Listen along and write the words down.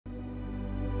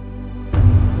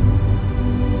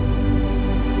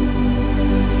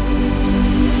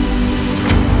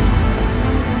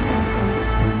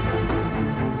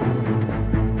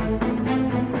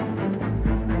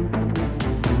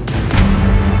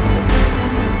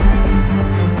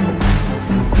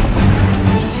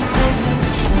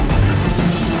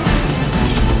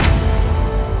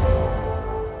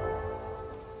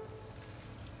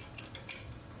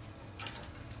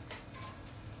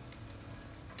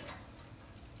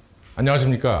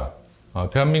안녕하십니까.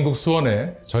 대한민국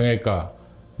수원의 정형외과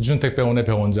이준택병원의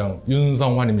병원장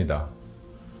윤성환입니다.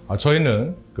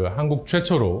 저희는 한국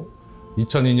최초로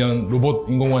 2002년 로봇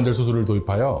인공관절 수술을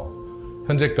도입하여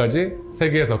현재까지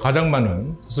세계에서 가장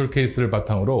많은 수술 케이스를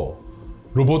바탕으로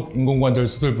로봇 인공관절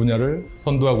수술 분야를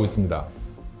선도하고 있습니다.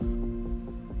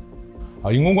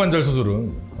 인공관절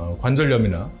수술은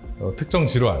관절염이나 특정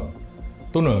질환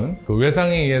또는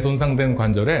외상에 의해 손상된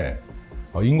관절에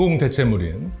인공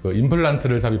대체물인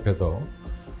임플란트를 삽입해서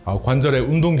관절의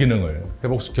운동 기능을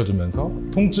회복시켜주면서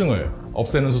통증을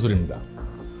없애는 수술입니다.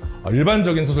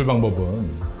 일반적인 수술 방법은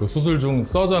수술 중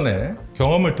서전의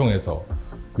경험을 통해서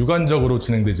유관적으로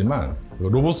진행되지만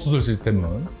로봇 수술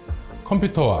시스템은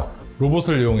컴퓨터와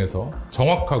로봇을 이용해서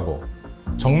정확하고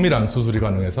정밀한 수술이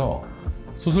가능해서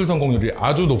수술 성공률이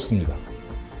아주 높습니다.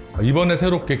 이번에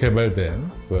새롭게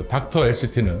개발된 닥터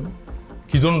LCT는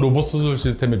기존 로봇 수술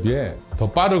시스템에 비해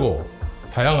더 빠르고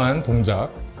다양한 동작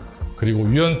그리고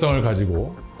유연성을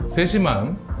가지고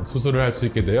세심한 수술을 할 수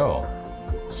있게 되어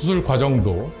수술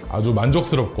과정도 아주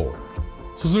만족스럽고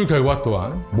수술 결과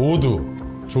또한 모두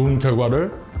좋은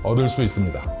결과를 얻을 수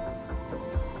있습니다.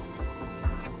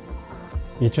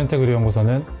 이준택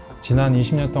의료연구소는 지난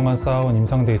 20년 동안 쌓아온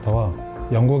임상 데이터와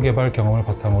연구개발 경험을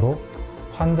바탕으로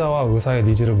환자와 의사의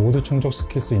니즈를 모두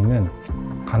충족시킬 수 있는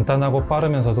간단하고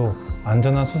빠르면서도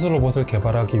안전한 수술 로봇을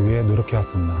개발하기 위해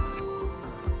노력해왔습니다.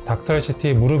 닥터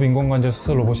LCT 무릎 인공관절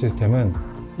수술 로봇 시스템은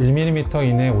 1mm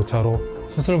이내의 오차로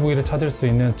수술 부위를 찾을 수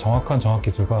있는 정확한 정확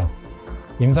기술과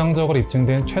임상적으로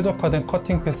입증된 최적화된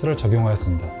커팅 패스를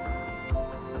적용하였습니다.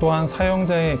 또한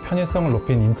사용자의 편의성을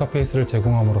높인 인터페이스를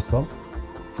제공함으로써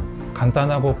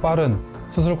간단하고 빠른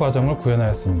수술 과정을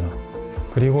구현하였습니다.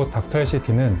 그리고 닥터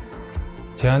LCT는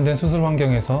제한된 수술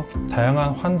환경에서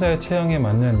다양한 환자의 체형에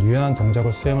맞는 유연한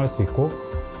동작을 수행할 수 있고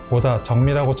보다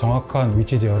정밀하고 정확한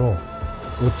위치 제어로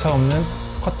오차 없는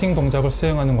커팅 동작을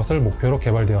수행하는 것을 목표로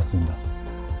개발되었습니다.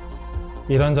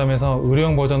 이런 점에서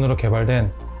의료용 버전으로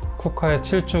개발된 쿠카의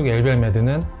 7축 LBR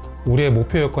Med는 우리의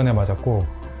목표 요건에 맞았고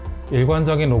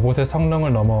일관적인 로봇의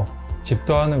성능을 넘어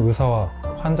집도하는 의사와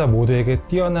환자 모두에게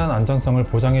뛰어난 안전성을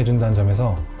보장해준다는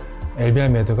점에서 LBR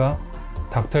Med가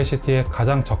닥터 LCT의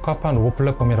가장 적합한 로봇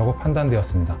플랫폼이라고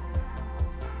판단되었습니다.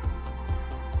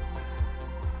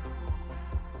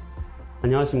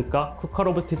 안녕하십니까. 쿠카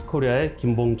로보틱스 코리아의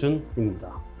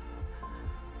김봉준입니다.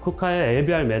 쿠카의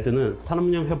LBR Med는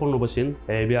산업용 회복 로봇인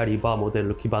LBR EVA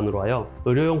모델을 기반으로 하여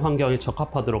의료용 환경에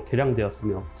적합하도록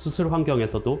개량되었으며 수술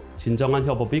환경에서도 진정한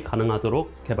협업이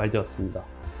가능하도록 개발되었습니다.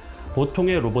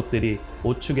 보통의 로봇들이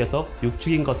 5축에서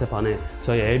 6축인 것에 반해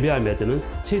저희 LBR Med는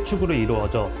 7축으로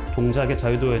이루어져 동작의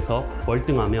자유도에서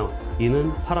월등하며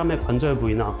이는 사람의 관절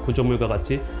부위나 구조물과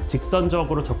같이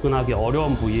직선적으로 접근하기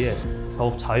어려운 부위에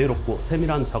더욱 자유롭고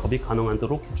세밀한 작업이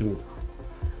가능하도록 해줍니다.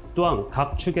 또한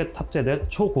각 축에 탑재된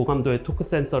초고감도의 토크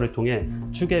센서를 통해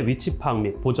축의 위치 파악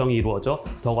및 보정이 이루어져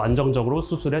더욱 안정적으로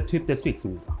수술에 투입될 수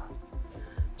있습니다.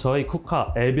 저희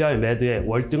쿠카 LBR Med의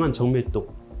월등한 정밀도,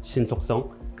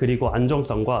 신속성, 그리고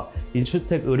안정성과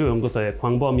이준택 의료연구소의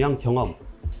광범위한 경험,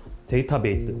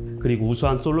 데이터베이스, 그리고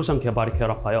우수한 솔루션 개발을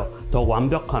결합하여 더욱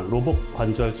완벽한 로봇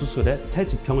관절 수술의 새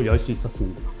지평을 열 수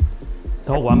있었습니다.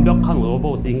 더욱 완벽한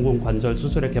로봇 인공 관절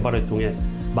수술의 개발을 통해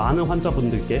많은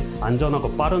환자분들께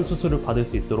안전하고 빠른 수술을 받을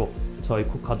수 있도록 저희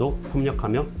쿠카도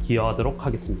협력하며 기여하도록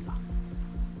하겠습니다.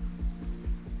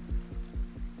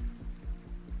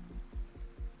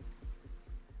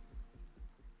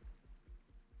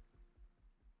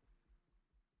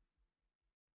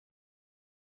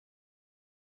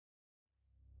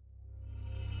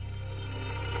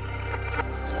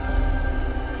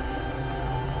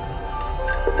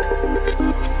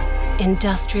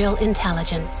 Industrial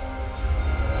intelligence.